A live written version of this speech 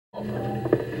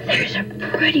There's a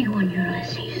pretty one,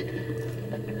 Ulysses.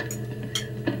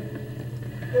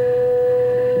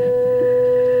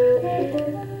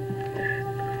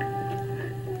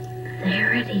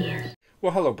 There it is.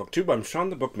 Well, hello BookTube, I'm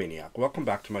Sean the Book Maniac. Welcome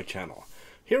back to my channel.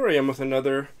 Here I am with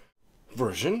another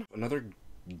version, another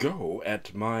go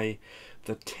at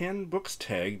the 10 books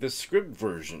tag, the Scribd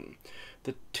version.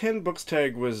 The 10 books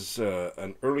tag was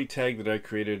an early tag that I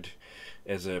created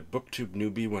as a BookTube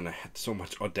newbie when I had so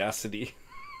much audacity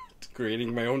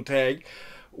creating my own tag,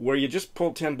 where you just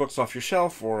pull 10 books off your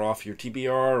shelf or off your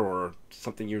TBR or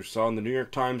something you saw in the New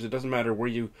York Times. It doesn't matter where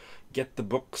you get the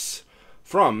books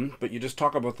from, but you just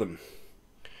talk about them.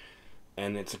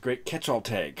 And it's a great catch-all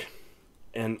tag.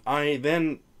 And I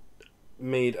then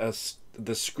made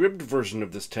the Scribd version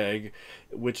of this tag,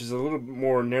 which is a little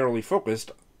more narrowly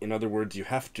focused. In other words, you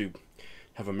have to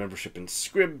have a membership in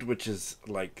Scribd, which is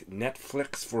like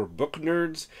Netflix for book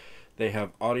nerds. They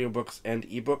have audiobooks and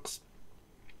ebooks.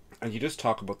 And you just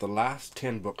talk about the last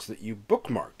 10 books that you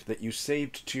bookmarked, that you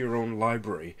saved to your own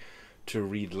library to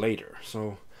read later.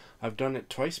 So I've done it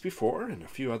twice before, and a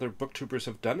few other booktubers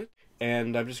have done it.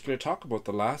 And I'm just going to talk about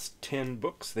the last 10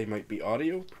 books. They might be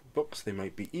audio books, they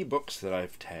might be ebooks that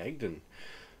I've tagged, and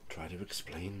try to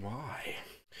explain why.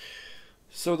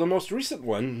 So the most recent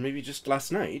one, maybe just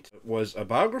last night, was a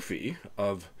biography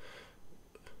of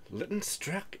Lytton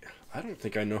Strachey. I don't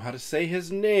think I know how to say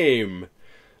his name.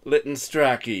 Lytton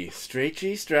Strachey.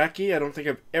 Strachey? I don't think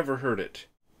I've ever heard it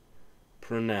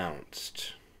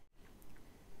pronounced.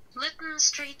 Lytton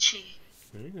Strachey.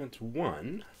 Okay, that's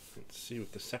one. Let's see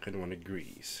what the second one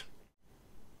agrees.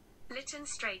 Lytton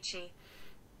Strachey.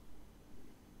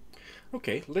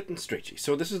 Okay, Lytton Strachey.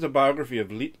 So this is the biography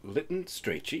of Lytton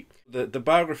Strachey. The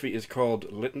biography is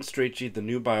called Lytton Strachey, The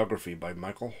New Biography by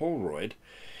Michael Holroyd.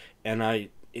 And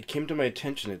it came to my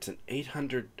attention, it's an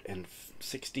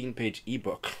 816-page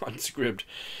ebook on Scribd.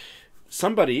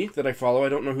 Somebody that I follow, I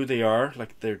don't know who they are,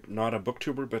 like they're not a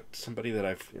booktuber, but somebody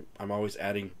that I'm always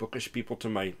adding bookish people to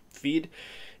my feed,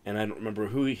 and I don't remember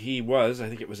who he was, I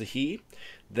think it was a he,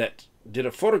 that did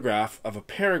a photograph of a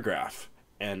paragraph.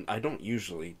 And I don't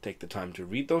usually take the time to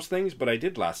read those things, but I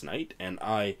did last night, and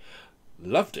I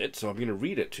loved it, so I'm going to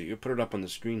read it to you, put it up on the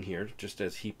screen here, just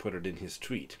as he put it in his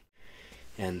tweet.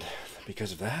 And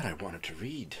because of that, I wanted to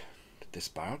read this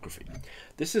biography.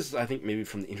 This is, I think, maybe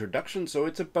from the introduction, so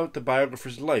it's about the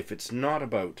biographer's life. It's not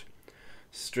about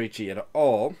Strachey at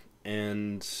all,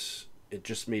 and it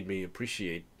just made me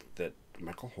appreciate that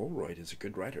Michael Holroyd is a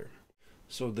good writer.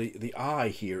 So the I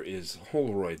here is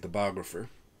Holroyd, the biographer,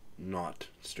 not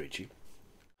Strachey.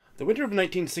 The winter of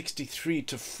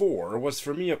 1963-4 was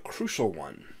for me a crucial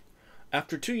one.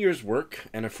 After 2 years' work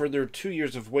and a further 2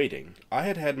 years of waiting, I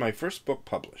had had my first book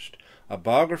published, a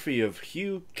biography of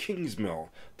Hugh Kingsmill,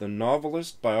 the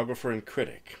novelist, biographer, and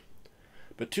critic.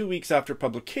 But 2 weeks after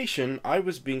publication, I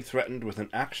was being threatened with an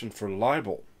action for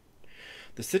libel.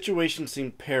 The situation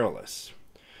seemed perilous.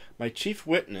 My chief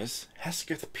witness,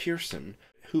 Hesketh Pearson,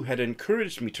 who had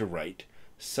encouraged me to write,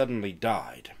 suddenly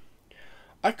died.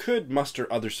 I could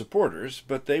muster other supporters,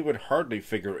 but they would hardly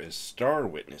figure as star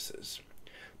witnesses.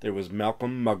 There was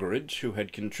Malcolm Muggeridge, who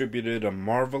had contributed a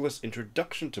marvelous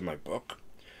introduction to my book,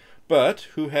 but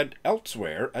who had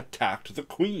elsewhere attacked the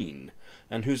Queen,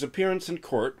 and whose appearance in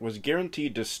court was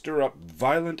guaranteed to stir up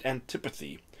violent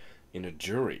antipathy in a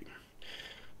jury.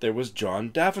 There was John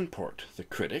Davenport, the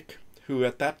critic, who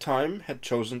at that time had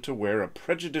chosen to wear a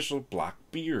prejudicial black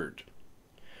beard.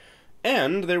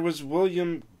 And there was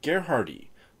William Gerhardy,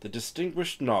 the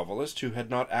distinguished novelist who had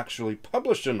not actually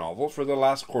published a novel for the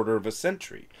last quarter of a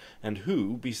century, and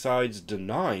who, besides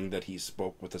denying that he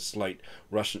spoke with a slight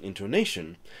Russian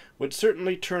intonation, would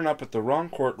certainly turn up at the wrong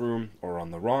courtroom or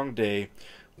on the wrong day,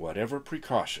 whatever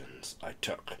precautions I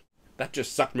took. That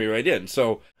just sucked me right in.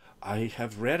 So I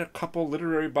have read a couple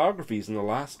literary biographies in the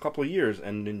last couple of years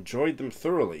and enjoyed them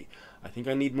thoroughly. I think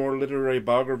I need more literary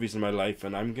biographies in my life,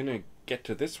 and I'm going to get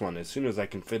to this one as soon as I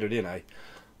can fit it in.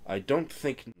 I don't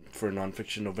think for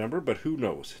Nonfiction November, but who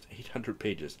knows? It's 800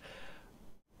 pages.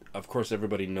 Of course,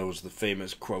 everybody knows the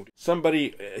famous quote.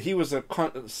 Strachey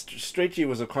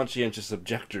was a conscientious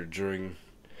objector during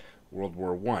World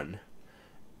War I,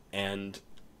 and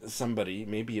somebody,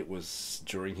 maybe it was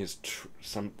during his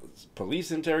some police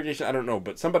interrogation, I don't know,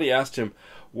 but somebody asked him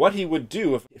what he would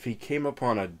do if he came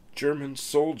upon a German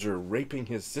soldier raping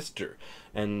his sister,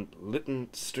 and Lytton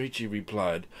Strachey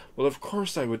replied, "Well, of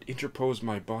course I would interpose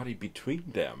my body between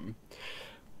them."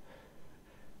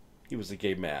 He was a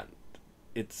gay man.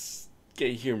 It's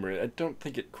gay humor. I don't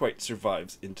think it quite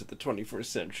survives into the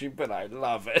 21st century, but I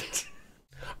love it.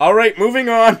 All right, moving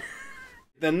on.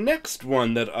 The next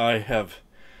one that I have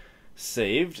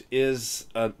saved is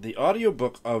the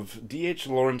audiobook of D.H.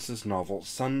 Lawrence's novel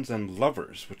Sons and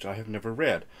Lovers, which I have never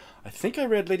read. I think I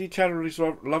read Lady Chatterley's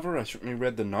Lover. I certainly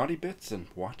read the naughty bits and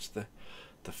watched the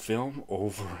film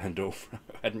over and over.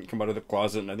 I hadn't come out of the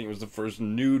closet, and I think it was the first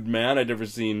nude man I'd ever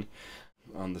seen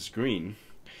on the screen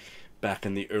back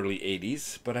in the early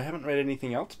 80s, but I haven't read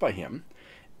anything else by him.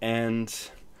 And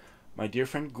my dear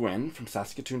friend Gwen from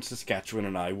Saskatoon, Saskatchewan,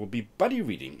 and I will be buddy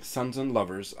reading Sons and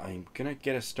Lovers. I'm gonna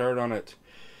get a start on it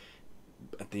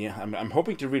at the end. I'm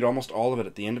hoping to read almost all of it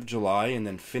at the end of July and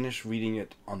then finish reading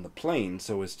it on the plane,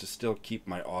 so as to still keep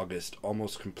my August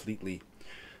almost completely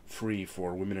free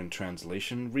for women in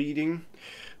translation reading.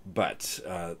 But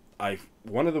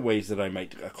one of the ways that I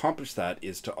might accomplish that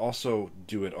is to also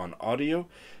do it on audio.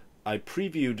 I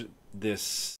previewed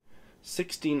this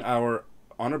 16-hour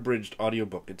unabridged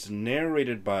audiobook. It's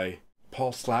narrated by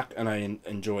Paul Slack, and I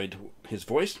enjoyed his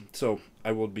voice, so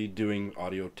I will be doing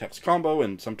audio text combo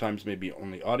and sometimes maybe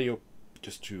only audio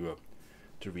just to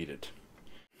read it.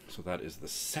 So that is the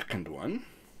second one.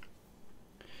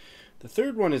 The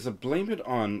third one is a Blame It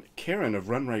on Karen of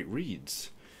Run Right Reads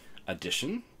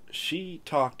edition. She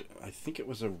talked, I think it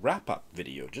was a wrap-up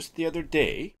video just the other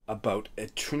day, about a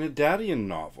Trinidadian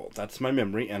novel. That's my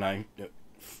memory, and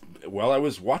while I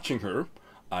was watching her,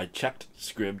 I checked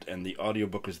Scribd, and the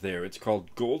audiobook is there. It's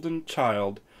called Golden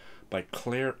Child by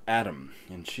Claire Adam,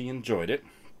 and she enjoyed it.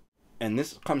 And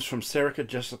this comes from Sarah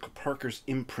Jessica Parker's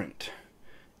imprint,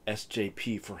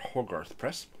 SJP for Hogarth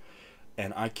Press.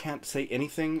 And I can't say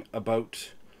anything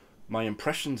about my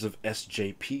impressions of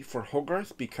SJP for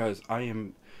Hogarth because I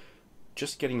am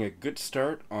just getting a good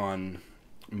start on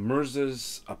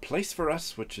Mirza's A Place for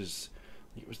Us, which is,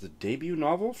 I think it was the debut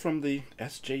novel from the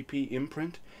SJP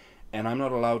imprint, and I'm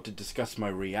not allowed to discuss my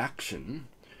reaction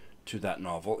to that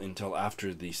novel until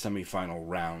after the semi-final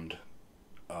round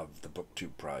of the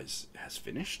BookTube Prize has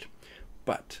finished.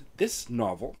 But this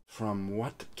novel, from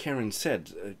what Karen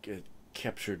said,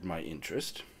 captured my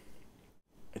interest.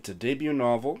 It's a debut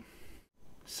novel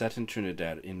set in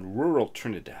Trinidad, in rural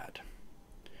Trinidad.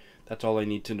 That's all I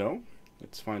need to know.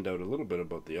 Let's find out a little bit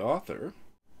about the author.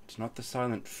 It's not the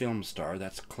silent film star,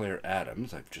 that's Claire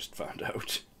Adams, I've just found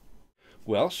out.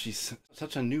 Well, she's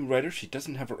such a new writer, she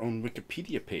doesn't have her own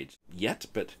Wikipedia page yet,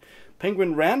 but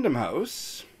Penguin Random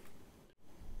House,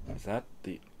 is that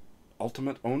the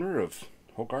ultimate owner of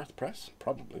Hogarth Press?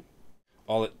 Probably.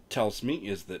 All it tells me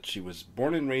is that she was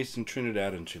born and raised in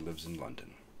Trinidad and she lives in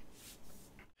London.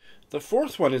 The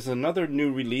fourth one is another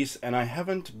new release, and I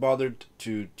haven't bothered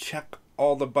to check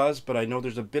all the buzz, but I know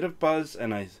there's a bit of buzz,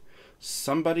 and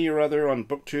somebody or other on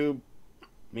BookTube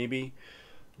maybe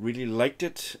really liked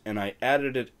it, and I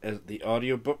added it as the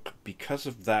audiobook because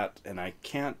of that, and I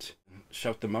can't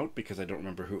shout them out because I don't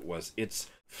remember who it was. It's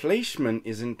Fleischman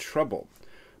is in Trouble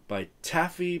by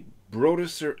Taffy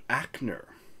Brodesser Ackner.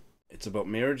 It's about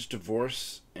marriage,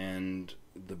 divorce, and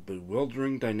the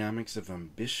bewildering dynamics of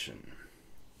ambition.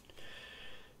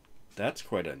 That's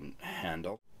quite a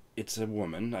handle. It's a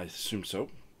woman, I assume so.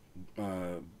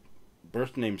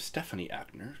 Birth name Stephanie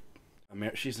Ackner.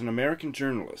 She's an American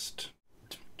journalist.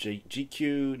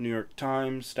 GQ, New York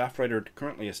Times, staff writer,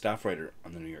 currently a staff writer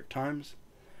on the New York Times.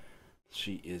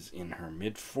 She is in her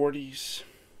mid-40s.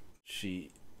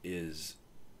 She is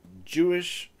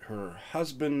Jewish. Her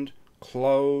husband,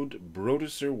 Claude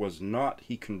Brodesser, was not.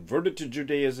 He converted to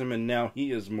Judaism, and now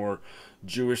he is more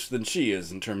Jewish than she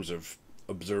is in terms of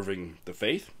observing the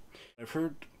faith. I've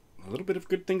heard a little bit of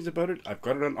good things about it. I've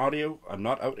got it on audio. I'm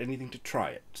not out anything to try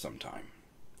it sometime.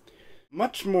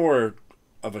 Much more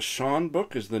of a Sean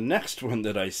book is the next one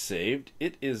that I saved.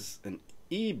 It is an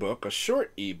ebook, a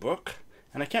short ebook,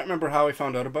 and I can't remember how I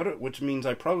found out about it, which means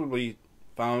I probably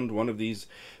found one of these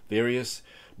various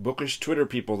bookish Twitter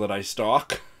people that I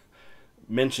stalk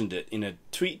mentioned it in a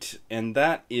tweet, and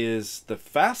that is The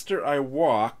Faster I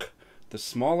Walk, The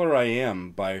Smaller I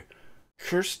Am by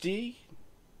Kirsty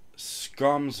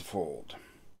Skomsvold,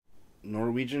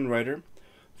 Norwegian writer,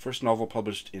 first novel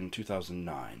published in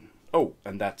 2009. Oh,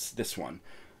 and that's this one,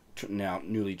 now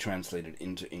newly translated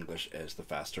into English as The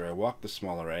Faster I Walk, The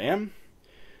Smaller I Am.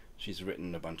 She's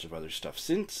written a bunch of other stuff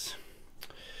since.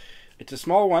 It's a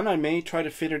small one. I may try to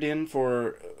fit it in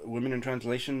for Women in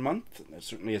Translation Month,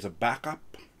 certainly as a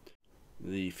backup.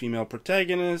 The female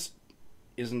protagonist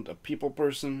isn't a people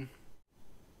person.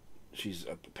 She's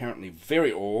apparently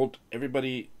very old.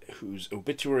 Everybody whose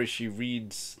obituary she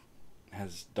reads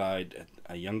has died at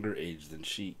a younger age than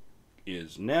she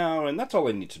is now, and that's all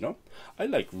I need to know. I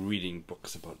like reading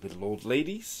books about little old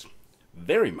ladies.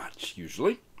 Very much,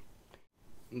 usually.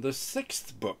 The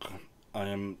sixth book, I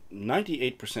am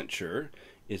 98% sure,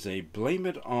 is a Blame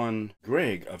It on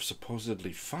Greg of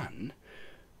Supposedly Fun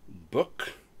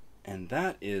book, and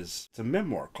that is it's a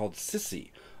memoir called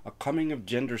Sissy, a coming of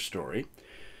gender story,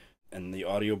 and the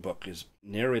audiobook is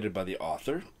narrated by the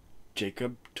author,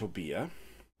 Jacob Tobia,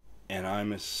 and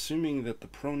I'm assuming that the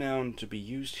pronoun to be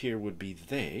used here would be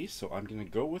they, so I'm going to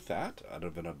go with that out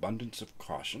of an abundance of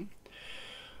caution.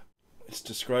 It's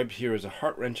described here as a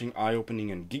heart-wrenching,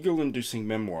 eye-opening, and giggle-inducing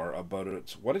memoir about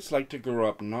what it's like to grow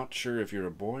up not sure if you're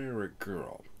a boy or a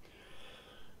girl.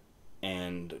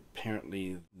 And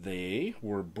apparently they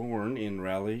were born in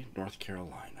Raleigh, North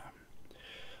Carolina.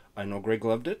 I know Greg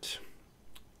loved it,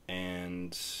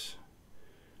 and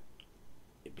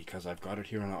because I've got it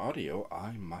here on audio,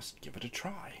 I must give it a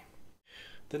try.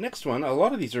 The next one, a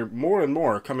lot of these are more and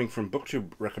more coming from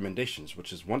BookTube recommendations,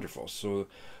 which is wonderful. So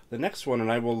the next one, and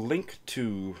I will link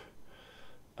to,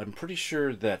 I'm pretty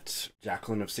sure that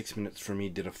Jacqueline of 6 Minutes for Me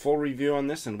did a full review on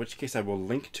this, in which case I will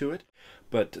link to it.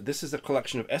 But this is a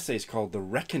collection of essays called The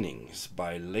Reckonings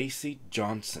by Lacey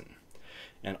Johnson.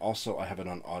 And also I have it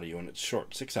on audio, and it's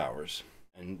short, 6 hours.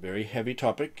 And very heavy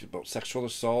topic about sexual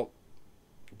assault,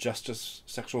 justice,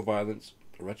 sexual violence,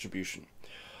 retribution.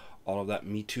 All of that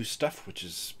Me Too stuff, which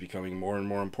is becoming more and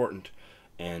more important.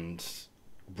 And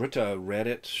Britta read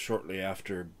it shortly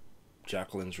after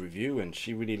Jacqueline's review, and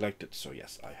she really liked it, so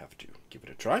yes, I have to give it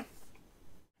a try.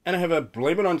 And I have a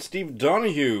Blame It on Steve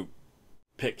Donahue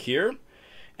pick here,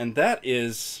 and that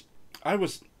is, I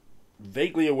was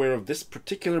vaguely aware of this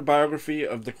particular biography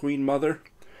of the Queen Mother,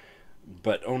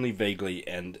 but only vaguely,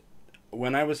 and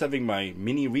when I was having my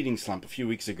mini reading slump a few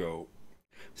weeks ago,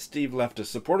 Steve left a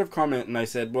supportive comment, and I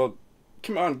said, well,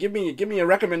 come on, give me a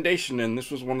recommendation, and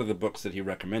this was one of the books that he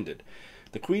recommended.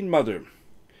 The Queen Mother,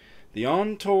 The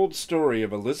Untold Story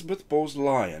of Elizabeth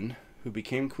Bowes-Lyon, who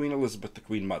became Queen Elizabeth the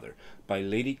Queen Mother, by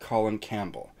Lady Colin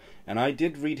Campbell. And I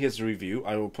did read his review.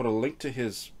 I will put a link to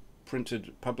his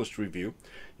printed, published review.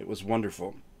 It was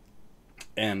wonderful.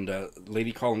 And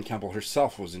Lady Colin Campbell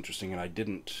herself was interesting, and I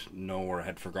didn't know or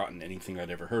had forgotten anything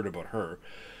I'd ever heard about her.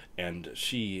 And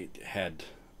she had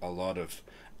a lot of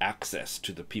access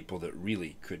to the people that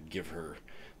really could give her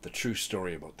the true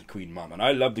story about the Queen Mum. And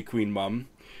I love the Queen Mum,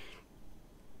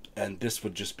 and this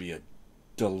would just be a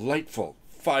delightful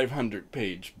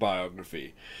 500-page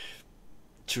biography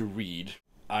to read.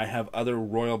 I have other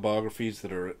royal biographies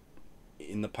that are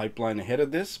in the pipeline ahead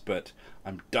of this, but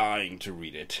I'm dying to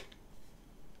read it.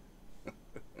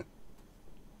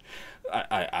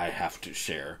 I have to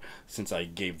share, since I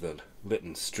gave the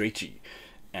Lytton Strachey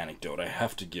anecdote, I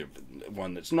have to give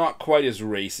one that's not quite as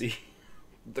racy.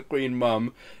 The Queen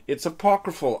Mum. It's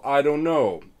apocryphal. I don't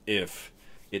know if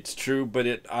it's true, but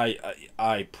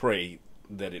I pray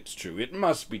that it's true. It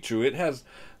must be true. It has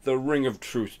the ring of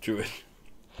truth to it.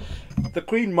 The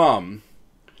Queen Mum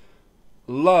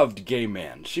loved gay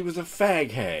men. She was a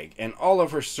fag hag, and all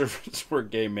of her servants were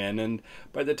gay men, and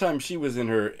by the time she was in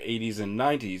her 80s and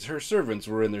 90s, her servants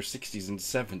were in their 60s and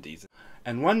 70s.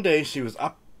 And one day she was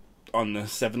up on the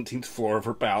 17th floor of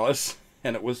her palace,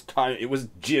 and it was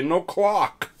gin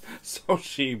o'clock. So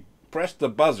she pressed the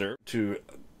buzzer to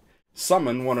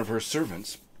summon one of her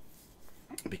servants,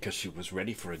 because she was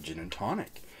ready for a gin and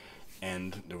tonic.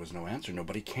 And there was no answer.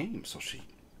 Nobody came. So she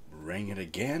rang it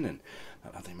again, and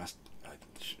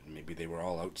maybe they were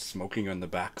all out smoking on the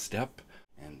back step.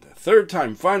 And the third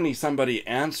time, finally somebody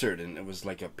answered, and it was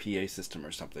like a PA system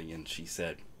or something, and she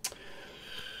said,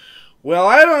 well,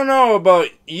 I don't know about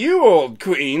you old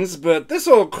queens, but this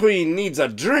old queen needs a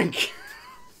drink.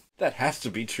 That has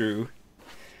to be true.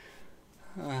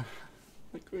 The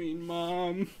Queen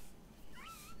Mum.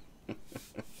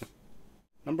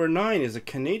 Number 9 is a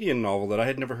Canadian novel that I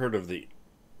had never heard of the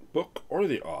book or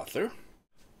the author.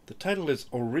 The title is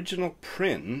Original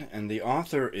Prin, and the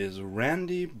author is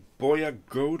Randy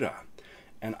Boyagoda.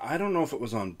 And I don't know if it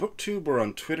was on BookTube or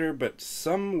on Twitter, but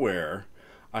somewhere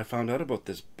I found out about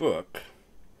this book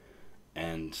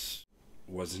and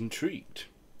was intrigued.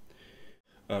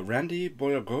 Randy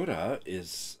Boyagoda I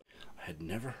had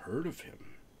never heard of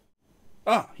him.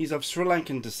 He's of Sri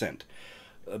Lankan descent.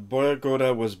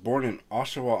 Boyagoda was born in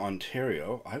Oshawa,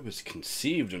 Ontario. I was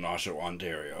conceived in Oshawa,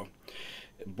 Ontario.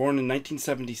 Born in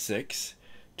 1976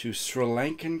 to Sri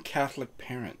Lankan Catholic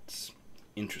parents.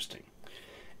 Interesting.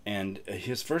 And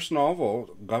his first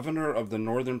novel, Governor of the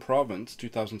Northern Province,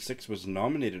 2006, was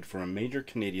nominated for a major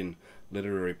Canadian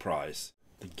literary prize,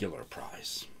 the Giller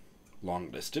Prize.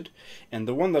 Long listed. And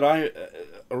the one that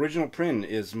Original Prin,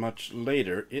 is much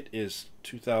later. It is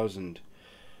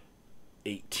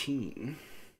 2018.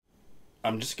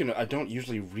 I don't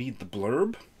usually read the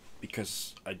blurb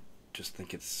because I just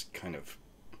think it's kind of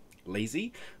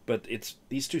lazy, but it's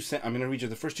these two. I'm going to read you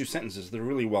the first two sentences. They're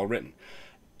really well written,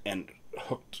 and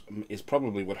hooked is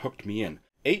probably what hooked me in.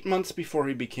 8 months before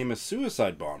he became a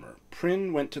suicide bomber,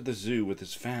 Prynne went to the zoo with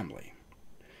his family.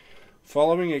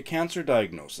 Following a cancer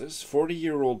diagnosis,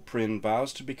 40-year-old Prynne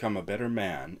vows to become a better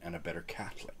man and a better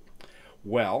Catholic.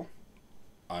 Well,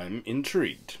 I'm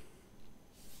intrigued.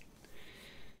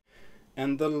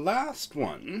 And the last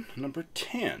one, number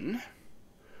 10,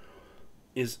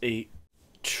 is a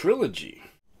trilogy.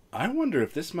 I wonder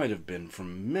if this might have been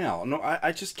from Mel. No,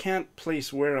 I just can't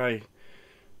place where I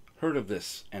heard of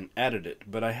this and added it,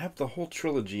 but I have the whole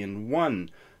trilogy in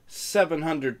one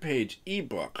 700-page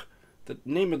ebook. The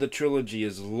name of the trilogy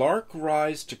is Lark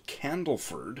Rise to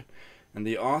Candleford, and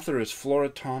the author is Flora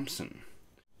Thompson.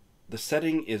 The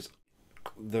setting is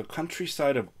the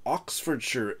countryside of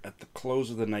Oxfordshire at the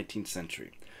close of the 19th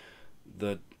century.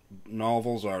 The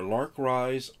novels are Lark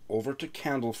Rise, Over to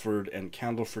Candleford, and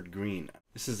Candleford Green.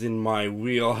 This is in my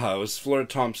wheelhouse. Flora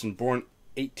Thompson, born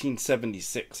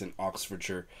 1876 in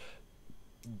Oxfordshire,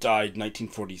 died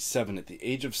 1947 at the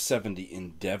age of 70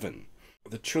 in Devon.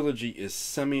 The trilogy is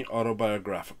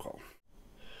semi-autobiographical.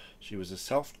 She was a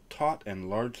self-taught and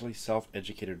largely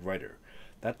self-educated writer.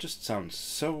 That just sounds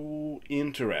so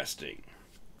interesting.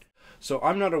 So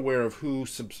I'm not aware of who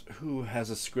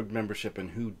has a Scribd membership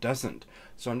and who doesn't.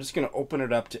 So I'm just going to open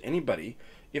it up to anybody.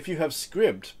 If you have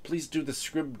Scribd, please do the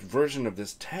Scribd version of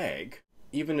this tag.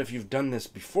 Even if you've done this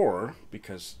before,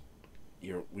 because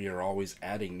we are always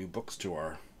adding new books to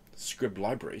our Scribd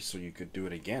library, so you could do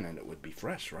it again and it would be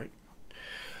fresh, right?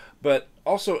 But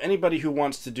also anybody who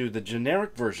wants to do the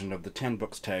generic version of the 10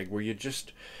 books tag, where you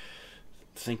just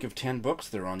think of 10 books,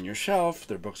 they're on your shelf,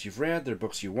 they're books you've read, they're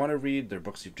books you want to read, they're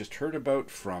books you've just heard about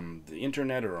from the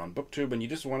internet or on BookTube, and you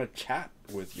just want to chat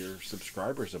with your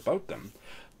subscribers about them.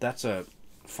 That's a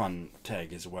fun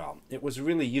tag as well. It was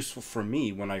really useful for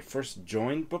me when I first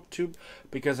joined BookTube,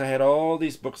 because I had all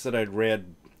these books that I'd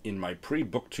read in my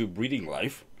pre-BookTube reading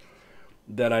life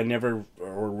that I never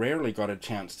or rarely got a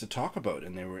chance to talk about,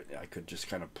 and I could just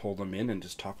kind of pull them in and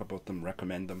just talk about them,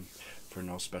 recommend them for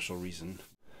no special reason.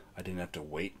 I didn't have to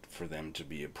wait for them to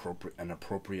be an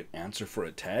appropriate answer for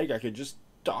a tag. I could just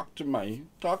talk to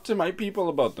my people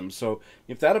about them. So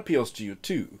if that appeals to you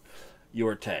too,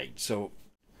 you're tagged. So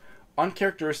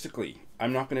uncharacteristically,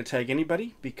 I'm not going to tag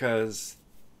anybody because,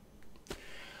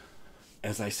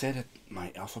 as I said at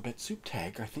my alphabet soup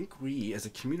tag, I think we as a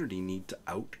community need to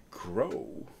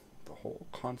outgrow the whole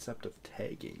concept of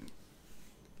tagging.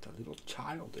 It's a little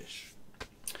childish.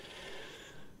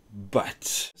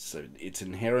 But so it's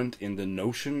inherent in the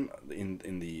notion,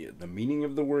 in the meaning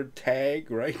of the word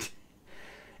tag, right?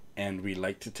 And we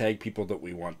like to tag people that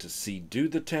we want to see do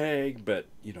the tag, but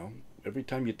you know, every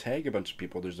time you tag a bunch of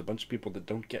people, there's a bunch of people that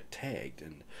don't get tagged,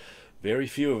 and very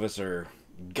few of us are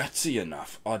gutsy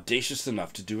enough, audacious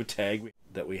enough to do a tag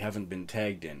that we haven't been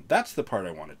tagged in. That's the part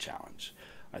I want to challenge.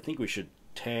 I think we should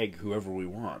tag whoever we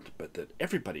want, but that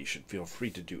everybody should feel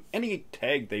free to do any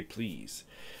tag they please.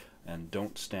 And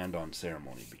don't stand on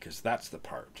ceremony, because that's the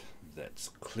part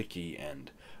that's cliquey and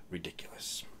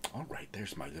ridiculous. All right,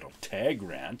 there's my little tag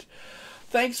rant.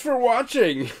 Thanks for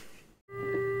watching.